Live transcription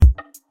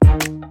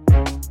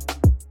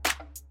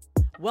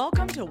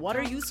Welcome to What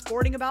Are You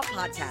Sporting About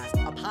podcast,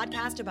 a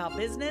podcast about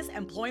business,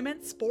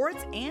 employment,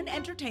 sports, and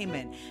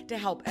entertainment to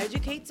help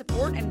educate,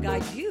 support, and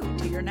guide you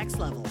to your next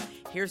level.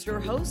 Here's your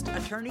host,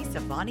 attorney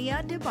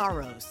Savania De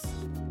Barros.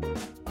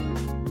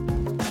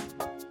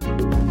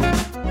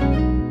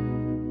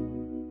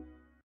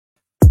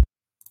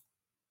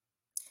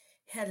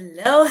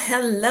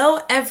 Hello,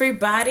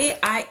 everybody.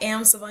 I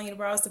am Savania De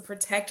Barros, the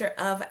protector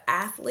of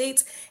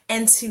athletes.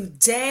 And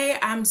today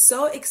I'm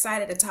so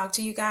excited to talk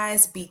to you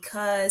guys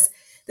because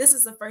this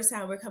is the first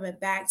time we're coming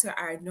back to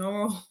our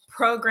normal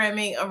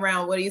programming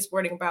around What Are You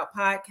Sporting About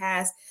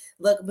podcast.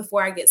 Look,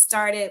 before I get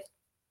started,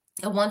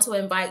 I want to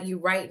invite you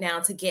right now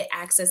to get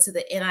access to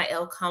the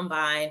NIL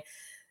Combine.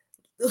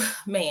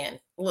 Man,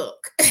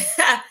 look.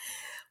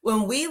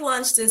 When we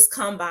launched this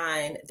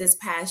combine this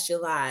past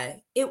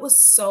July, it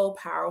was so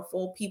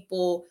powerful.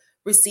 People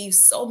received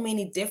so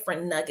many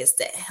different nuggets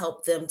that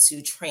help them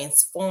to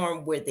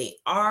transform where they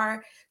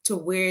are to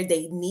where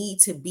they need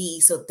to be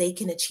so they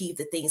can achieve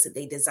the things that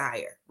they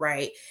desire,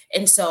 right?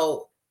 And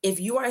so if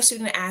you are a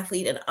student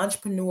athlete, an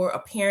entrepreneur, a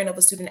parent of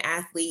a student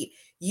athlete,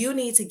 you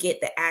need to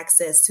get the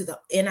access to the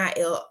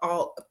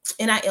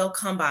NIL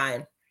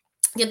Combine.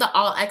 Get the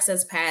all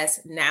access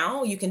pass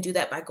now. You can do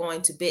that by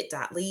going to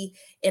bit.ly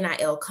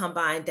NIL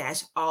Combine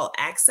all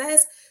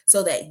access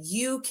so that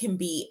you can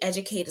be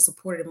educated,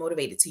 supported, and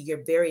motivated to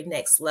your very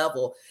next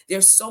level.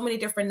 There's so many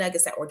different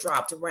nuggets that were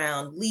dropped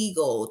around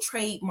legal,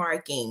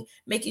 trademarking,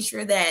 making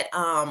sure that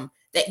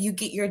that you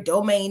get your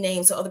domain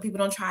name so other people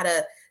don't try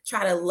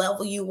to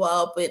level you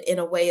up in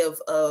a way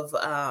of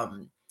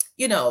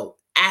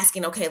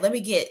asking, okay, let me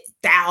get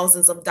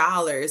thousands of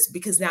dollars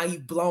because now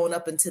you've blown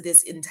up into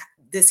this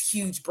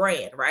huge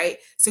brand, right?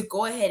 So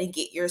go ahead and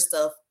get your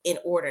stuff in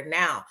order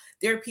now.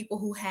 There are people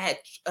who had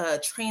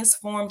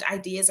transformed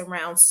ideas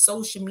around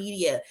social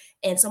media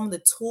and some of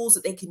the tools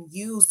that they can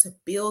use to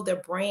build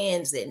their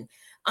brands and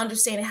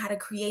understanding how to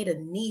create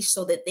a niche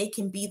so that they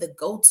can be the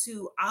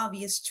go-to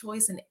obvious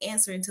choice and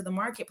answer into the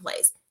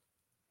marketplace.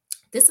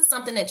 This is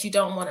something that you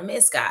don't want to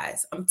miss,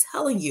 guys. I'm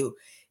telling you.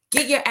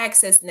 Get your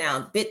access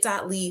now,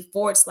 bit.ly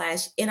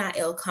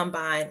 /NIL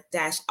Combine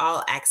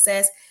all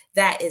access.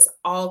 That is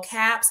all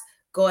caps.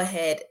 Go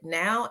ahead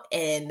now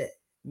and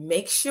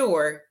make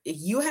sure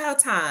you have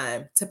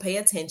time to pay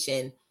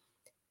attention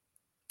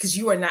because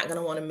you are not going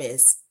to want to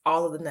miss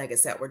all of the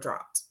nuggets that were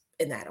dropped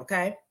in that,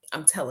 okay?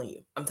 I'm telling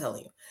you.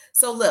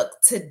 So look,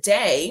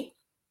 today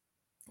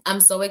I'm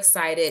so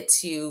excited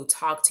to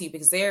talk to you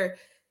because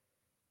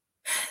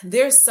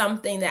there's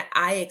something that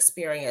I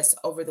experienced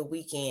over the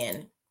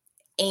weekend.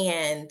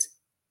 And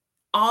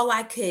all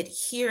I could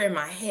hear in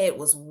my head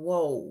was,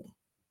 whoa,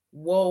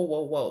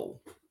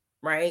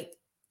 right?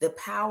 The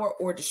power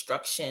or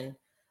destruction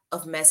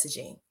of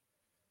messaging.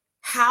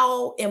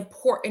 How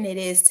important it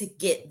is to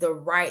get the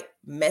right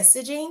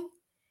messaging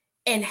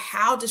and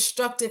how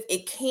destructive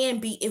it can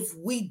be if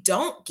we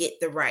don't get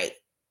the right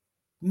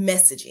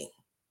messaging.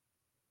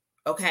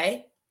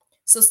 Okay?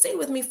 So stay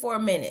with me for a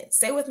minute.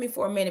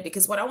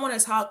 Because what I want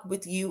to talk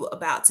with you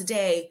about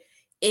today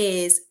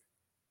is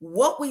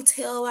what we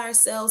tell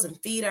ourselves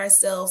and feed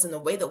ourselves and the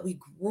way that we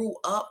grew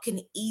up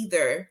can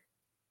either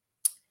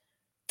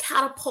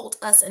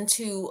catapult us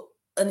into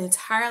an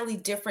entirely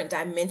different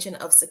dimension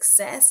of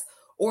success,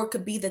 or it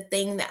could be the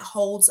thing that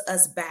holds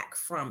us back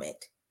from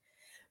it.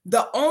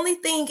 The only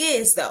thing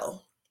is,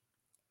 though,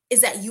 is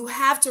that you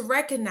have to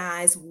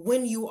recognize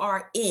when you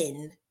are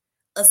in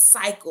a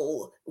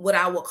cycle, what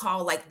I would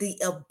call like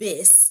the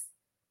abyss,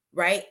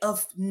 right,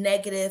 of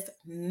negative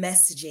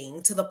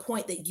messaging to the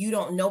point that you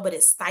don't know, but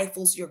it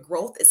stifles your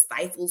growth. It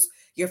stifles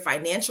your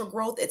financial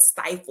growth. It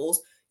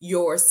stifles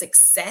your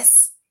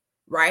success,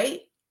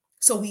 right?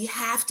 So we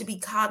have to be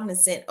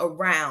cognizant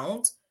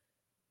around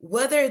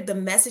whether the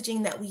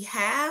messaging that we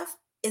have,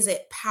 is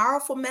it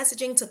powerful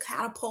messaging to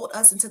catapult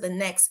us into the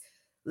next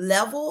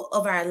level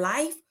of our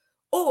life,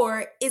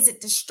 or is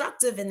it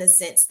destructive in the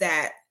sense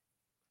that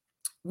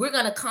we're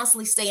going to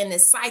constantly stay in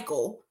this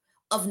cycle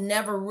of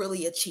never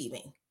really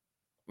achieving?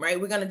 Right?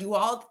 We're going to do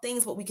all the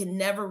things, but we can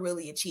never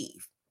really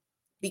achieve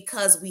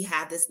because we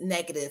have this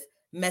negative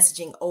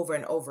messaging over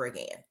and over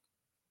again.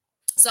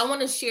 So I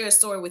want to share a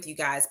story with you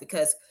guys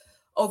because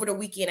over the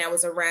weekend I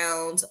was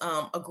around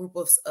a group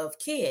of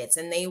kids,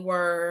 and they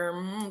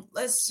were,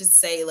 let's just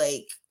say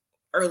like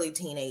early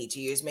teenage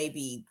years,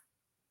 maybe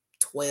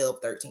 12,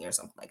 13 or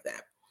something like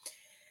that.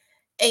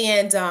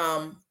 And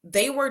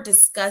they were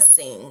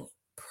discussing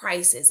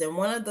prices. And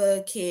one of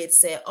the kids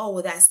said, oh,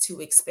 well, that's too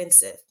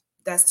expensive.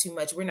 That's too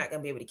much. We're not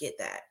going to be able to get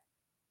that.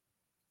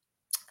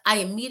 I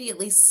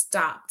immediately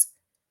stopped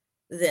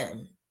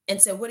them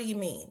and said, what do you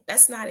mean?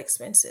 That's not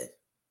expensive.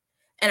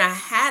 And I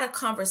had a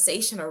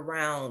conversation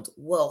around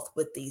wealth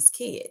with these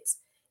kids.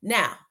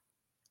 Now,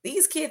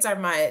 these kids are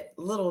my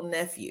little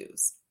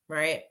nephews,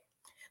 right?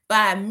 But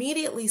I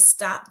immediately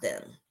stopped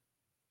them.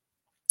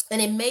 And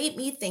it made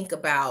me think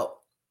about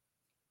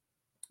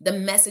the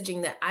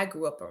messaging that I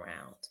grew up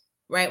around,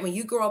 right? When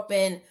you grow up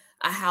in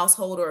a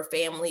household or a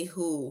family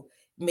who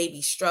may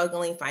be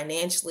struggling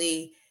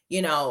financially,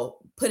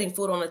 putting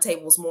food on the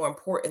table was more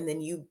important than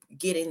you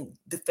getting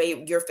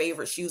your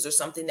favorite shoes or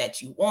something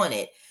that you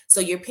wanted. So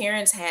your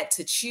parents had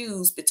to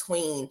choose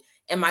between,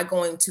 am I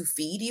going to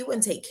feed you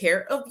and take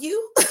care of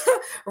you,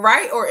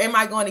 right? Or am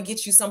I going to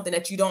get you something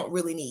that you don't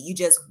really need? You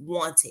just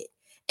want it.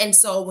 And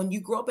so when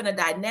you grow up in a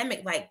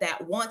dynamic like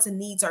that, wants and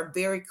needs are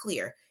very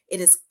clear. It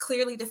is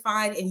clearly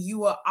defined, and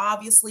you are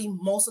obviously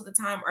most of the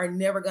time are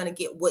never going to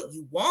get what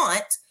you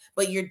want,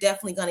 but you're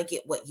definitely going to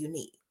get what you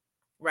need,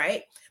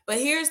 right? But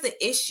here's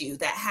the issue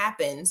that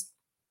happens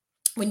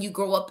when you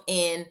grow up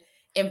in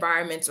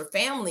environments or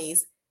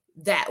families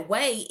that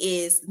way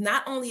is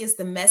not only is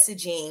the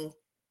messaging,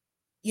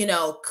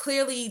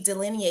 clearly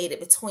delineated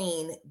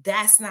between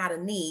that's not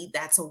a need,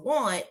 that's a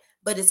want,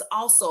 but it's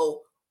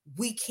also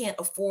we can't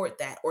afford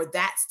that or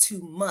that's too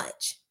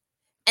much.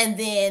 And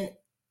then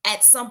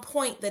at some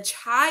point, the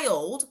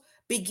child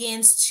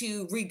begins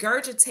to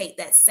regurgitate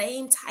that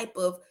same type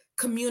of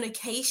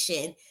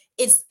communication.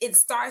 It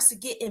starts to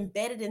get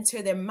embedded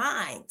into their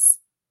minds.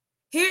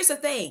 Here's the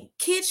thing,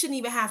 kids shouldn't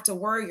even have to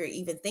worry or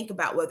even think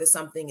about whether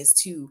something is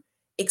too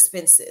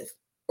expensive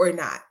or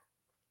not.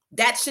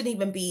 That shouldn't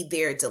even be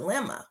their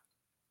dilemma.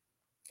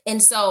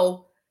 And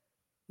so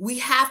we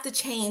have to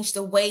change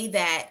the way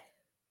that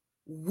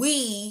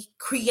we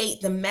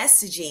create the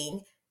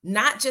messaging,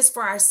 not just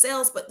for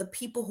ourselves, but the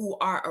people who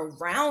are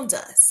around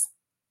us.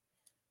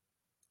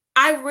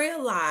 I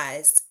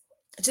realized,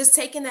 just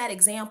taking that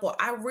example,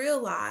 I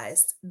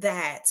realized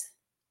that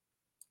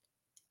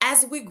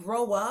as we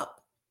grow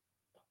up,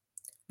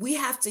 we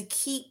have to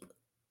keep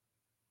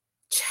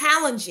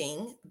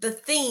challenging the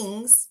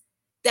things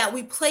that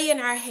we play in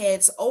our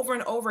heads over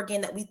and over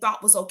again that we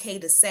thought was okay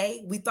to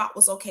say, we thought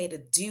was okay to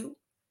do,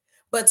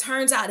 but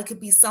turns out it could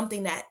be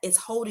something that is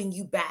holding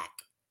you back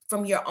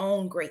from your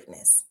own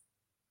greatness.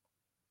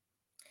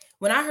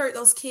 When I heard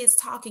those kids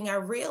talking, I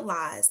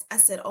realized, I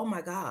said, oh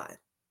my God.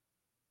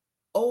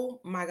 Oh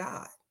my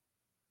God.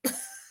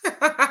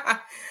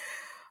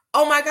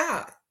 Oh my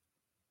God.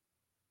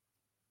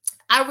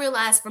 I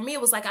realized for me,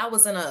 it was like I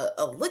was in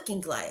a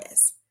looking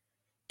glass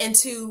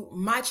into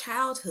my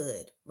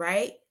childhood,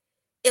 right?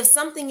 If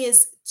something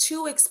is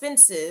too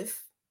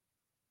expensive,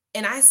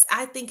 and I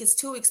think it's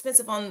too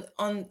expensive on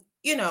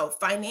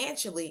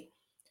financially,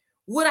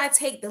 would I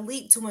take the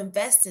leap to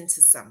invest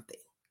into something?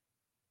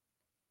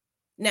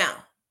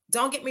 Now,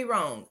 don't get me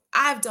wrong.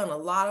 I've done a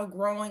lot of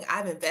growing.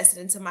 I've invested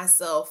into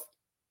myself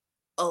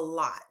a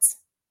lot.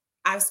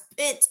 I've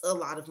spent a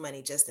lot of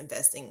money just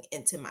investing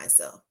into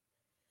myself.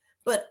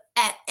 But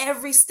at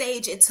every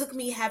stage, it took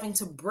me having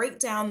to break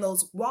down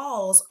those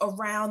walls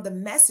around the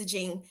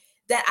messaging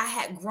that I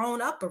had grown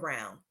up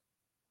around,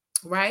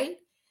 right?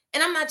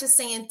 And I'm not just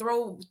saying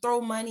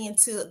throw money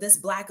into this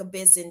black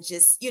abyss and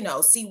just,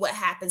 see what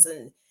happens.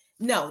 And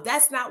no,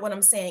 that's not what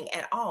I'm saying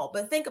at all.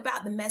 But think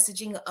about the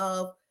messaging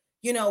of,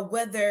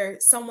 whether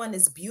someone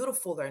is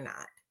beautiful or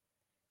not.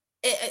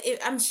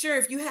 I'm sure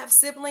if you have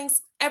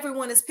siblings,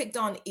 everyone is picked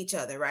on each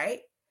other, right?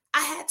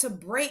 I had to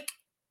break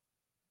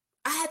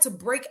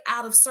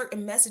out of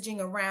certain messaging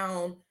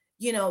around,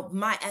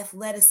 my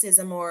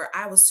athleticism, or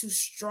I was too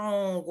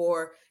strong,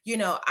 or,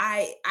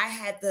 I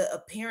had the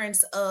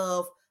appearance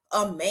of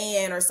a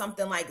man or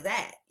something like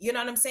that. You know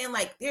what I'm saying?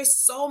 Like there's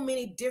so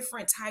many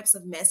different types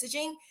of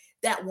messaging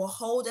that will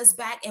hold us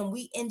back, and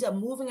we end up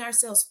moving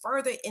ourselves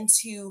further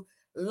into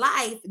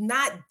life,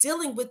 not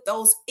dealing with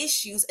those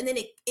issues. And then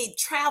it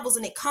travels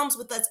and it comes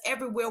with us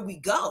everywhere we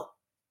go,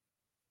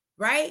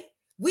 right?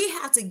 We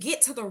have to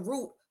get to the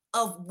root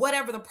of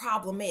whatever the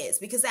problem is,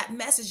 because that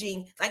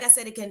messaging, like I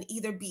said, it can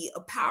either be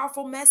a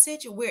powerful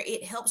message where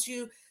it helps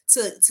you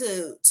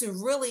to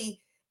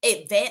really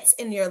advance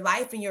in your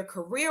life and your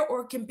career,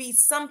 or it can be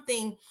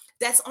something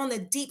that's on the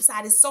deep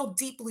side, is so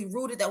deeply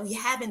rooted that we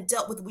haven't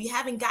dealt with, we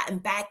haven't gotten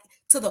back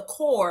to the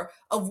core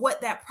of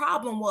what that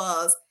problem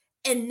was,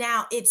 and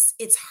now it's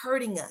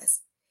hurting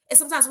us. And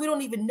sometimes we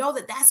don't even know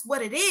that that's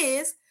what it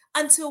is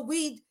until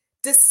we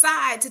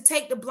decide to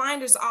take the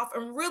blinders off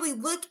and really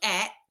look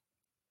at,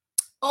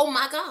 oh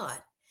my God,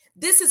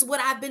 this is what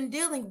I've been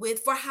dealing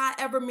with for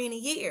however many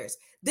years.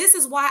 This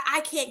is why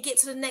I can't get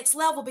to the next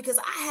level, because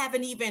I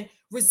haven't even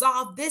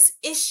resolved this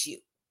issue,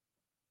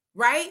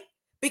 right?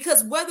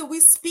 Because whether we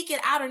speak it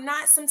out or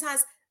not,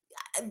 sometimes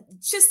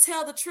just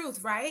tell the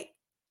truth, right?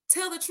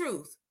 Tell the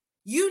truth.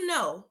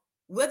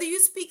 Whether you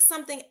speak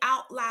something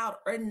out loud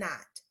or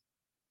not,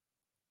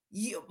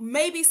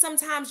 maybe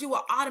sometimes you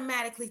will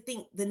automatically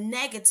think the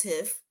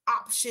negative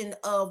option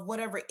of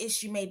whatever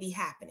issue may be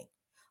happening.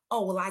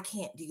 Oh, well, I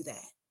can't do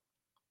that.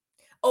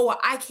 Oh, well,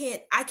 I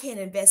can't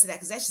invest in that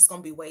because that's just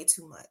going to be way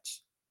too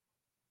much.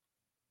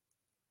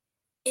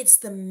 It's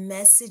the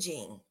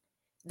messaging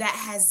that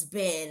has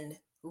been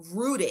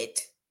rooted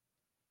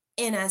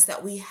in us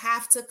that we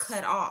have to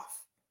cut off.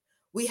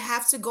 We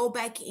have to go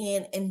back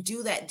in and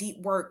do that deep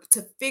work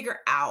to figure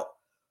out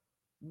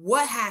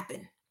what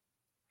happened.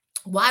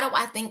 Why do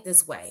I think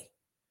this way?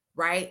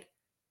 Right?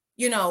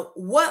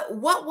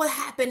 What would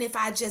happen if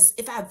I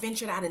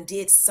ventured out and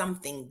did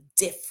something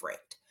different?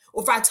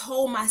 Or if I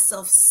told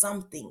myself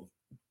something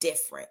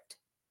different?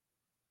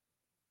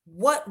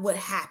 what would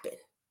happen?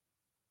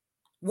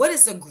 What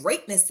is the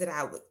greatness that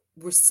I would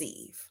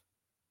receive?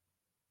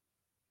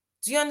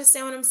 Do you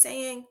understand what I'm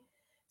saying?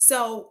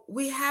 So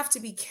we have to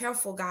be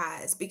careful,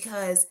 guys,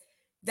 because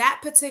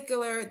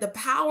the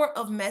power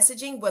of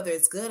messaging, whether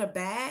it's good or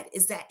bad,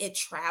 is that it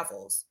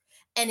travels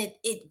and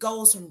it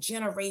goes from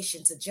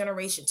generation to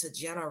generation to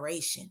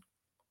generation.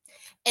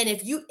 And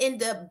if you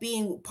end up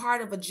being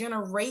part of a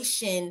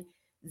generation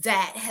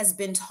that has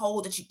been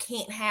told that you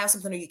can't have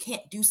something or you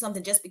can't do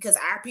something just because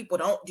our people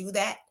don't do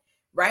that,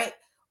 right?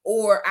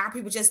 Or our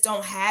people just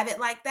don't have it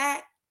like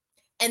that.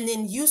 And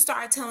then you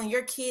start telling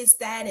your kids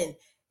that and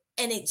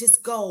it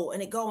just go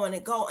and it go and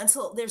it go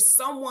until there's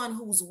someone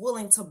who's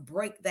willing to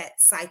break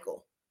that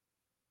cycle.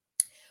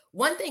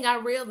 One thing I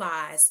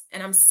realized,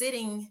 and I'm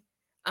sitting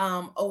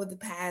over the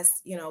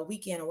past,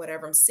 weekend or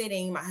whatever, I'm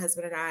sitting, my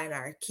husband and I and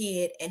our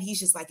kid, and he's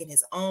just like in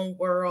his own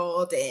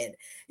world and,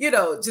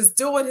 just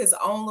doing his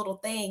own little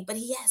thing, but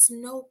he has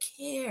no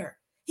care.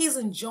 He's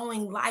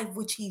enjoying life,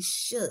 which he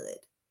should.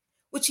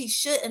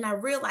 And I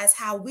realize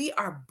how we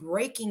are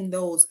breaking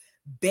those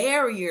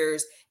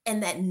barriers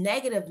and that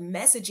negative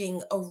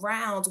messaging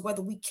around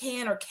whether we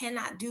can or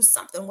cannot do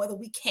something, whether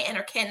we can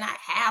or cannot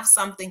have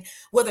something,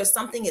 whether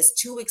something is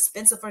too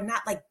expensive or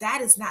not. Like,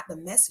 that is not the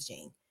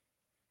messaging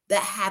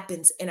that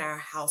happens in our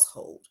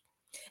household.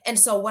 And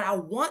so what I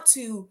want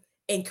to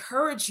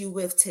encourage you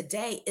with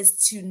today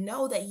is to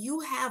know that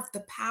you have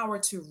the power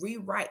to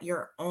rewrite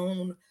your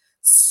own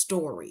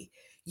story.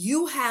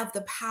 You have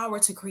the power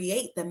to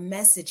create the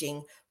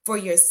messaging for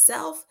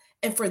yourself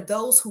and for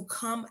those who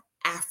come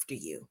after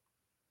you.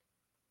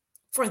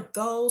 For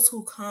those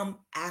who come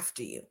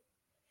after you.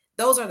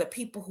 Those are the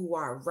people who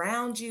are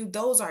around you.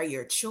 Those are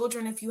your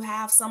children if you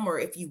have some or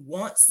if you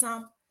want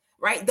some,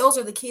 right? Those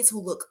are the kids who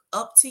look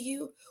up to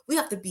you. We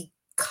have to be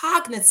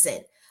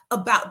cognizant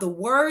about the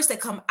words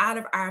that come out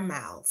of our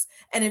mouths.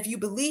 And if you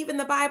believe in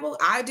the Bible,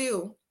 I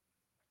do.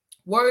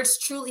 Words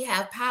truly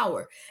have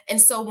power.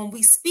 And so when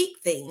we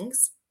speak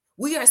things,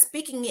 we are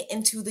speaking it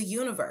into the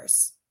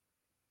universe.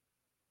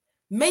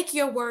 Make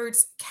your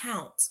words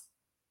count.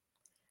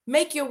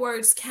 Make your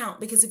words count,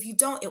 because if you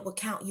don't, it will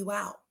count you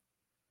out.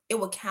 It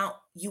will count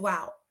you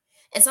out.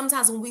 And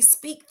sometimes when we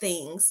speak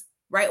things,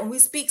 right, when we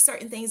speak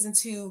certain things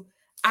into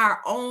our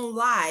own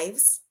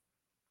lives,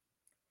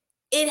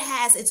 it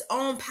has its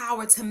own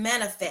power to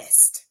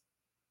manifest.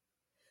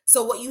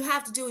 So what you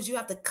have to do is you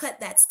have to cut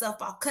that stuff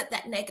off, cut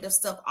that negative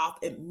stuff off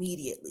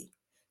immediately.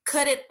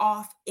 Cut it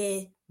off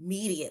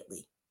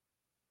immediately.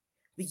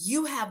 But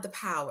you have the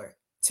power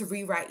to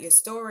rewrite your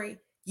story.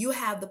 You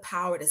have the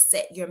power to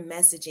set your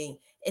messaging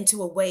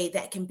into a way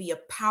that can be a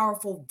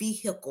powerful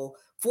vehicle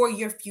for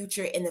your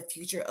future and the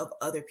future of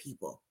other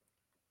people.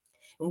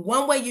 And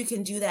one way you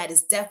can do that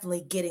is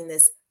definitely getting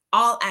this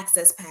all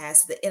access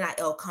pass to the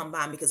NIL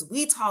Combine, because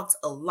we talked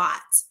a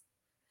lot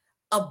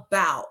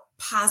about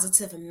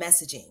positive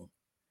messaging,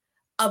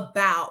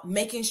 about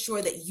making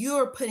sure that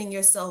you're putting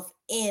yourself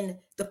in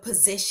the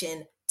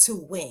position to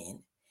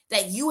win,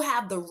 that you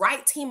have the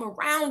right team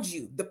around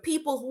you, the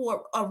people who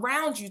are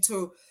around you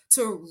to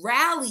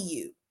rally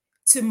you,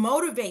 to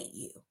motivate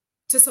you,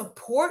 to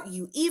support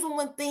you, even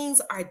when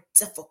things are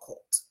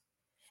difficult.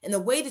 And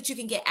the way that you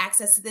can get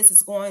access to this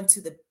is going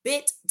to the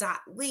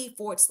bit.ly/NIL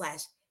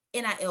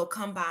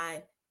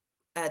Combine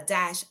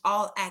dash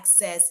all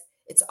access.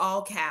 It's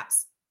all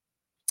caps.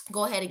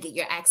 Go ahead and get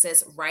your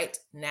access right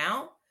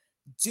now.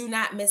 Do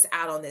not miss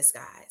out on this,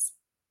 guys.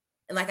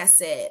 And like I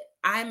said,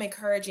 I'm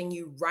encouraging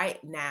you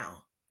right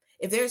now.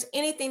 If there's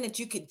anything that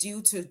you could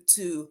do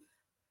to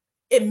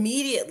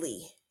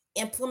immediately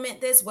implement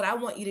this, what I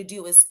want you to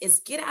do is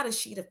get out a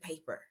sheet of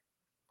paper.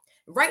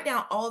 Write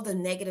down all the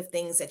negative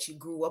things that you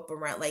grew up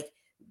around. Like,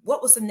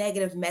 what was the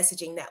negative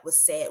messaging that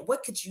was said?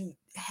 What could you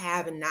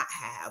have and not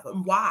have,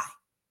 and why?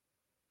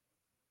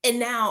 And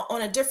now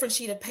on a different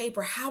sheet of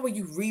paper, how are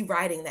you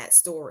rewriting that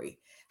story?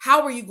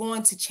 How are you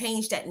going to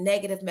change that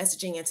negative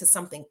messaging into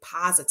something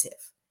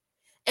positive?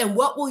 And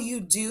what will you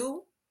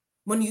do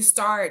when you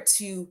start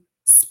to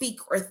speak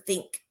or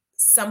think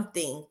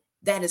something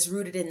that is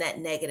rooted in that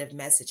negative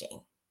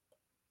messaging?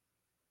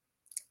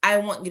 I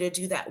want you to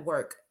do that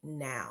work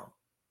now.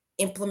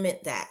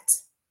 Implement that.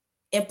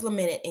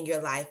 Implement it in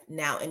your life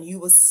now, and you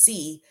will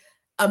see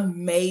a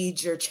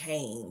major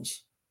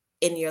change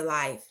in your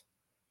life,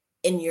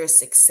 in your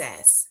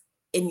success,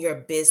 in your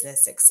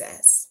business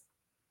success.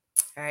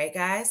 All right,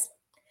 guys.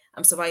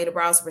 I'm Sylvania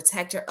DeBrowse,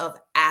 protector of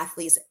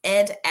athletes.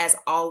 And as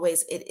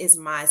always, it is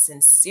my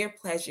sincere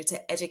pleasure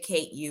to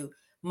educate you,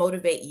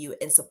 motivate you,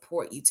 and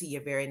support you to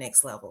your very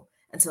next level.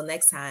 Until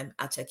next time,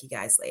 I'll check you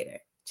guys later.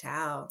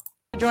 Ciao.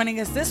 Joining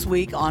us this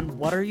week on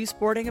What Are You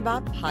Sporting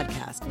About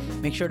podcast.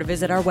 Make sure to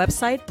visit our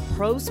website,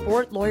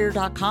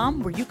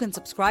 prosportlawyer.com, where you can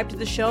subscribe to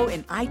the show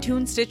in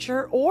iTunes,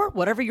 Stitcher, or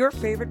whatever your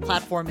favorite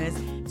platform is,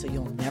 so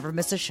you'll never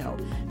miss a show.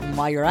 And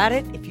while you're at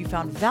it, if you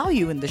found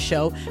value in the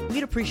show,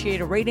 we'd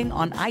appreciate a rating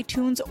on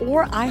iTunes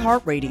or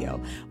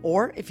iHeartRadio.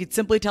 Or if you'd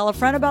simply tell a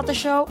friend about the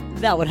show,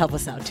 that would help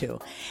us out too.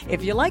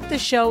 If you like the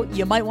show,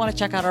 you might want to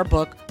check out our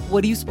book,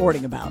 what are you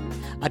sporting about?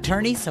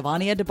 Attorney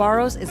Savania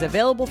DeBarros is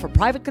available for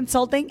private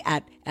consulting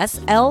at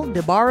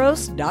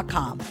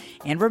sldebarros.com.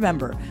 And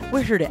remember,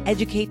 we're here to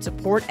educate,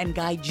 support, and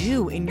guide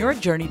you in your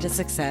journey to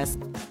success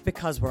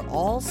because we're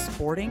all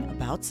sporting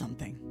about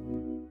something.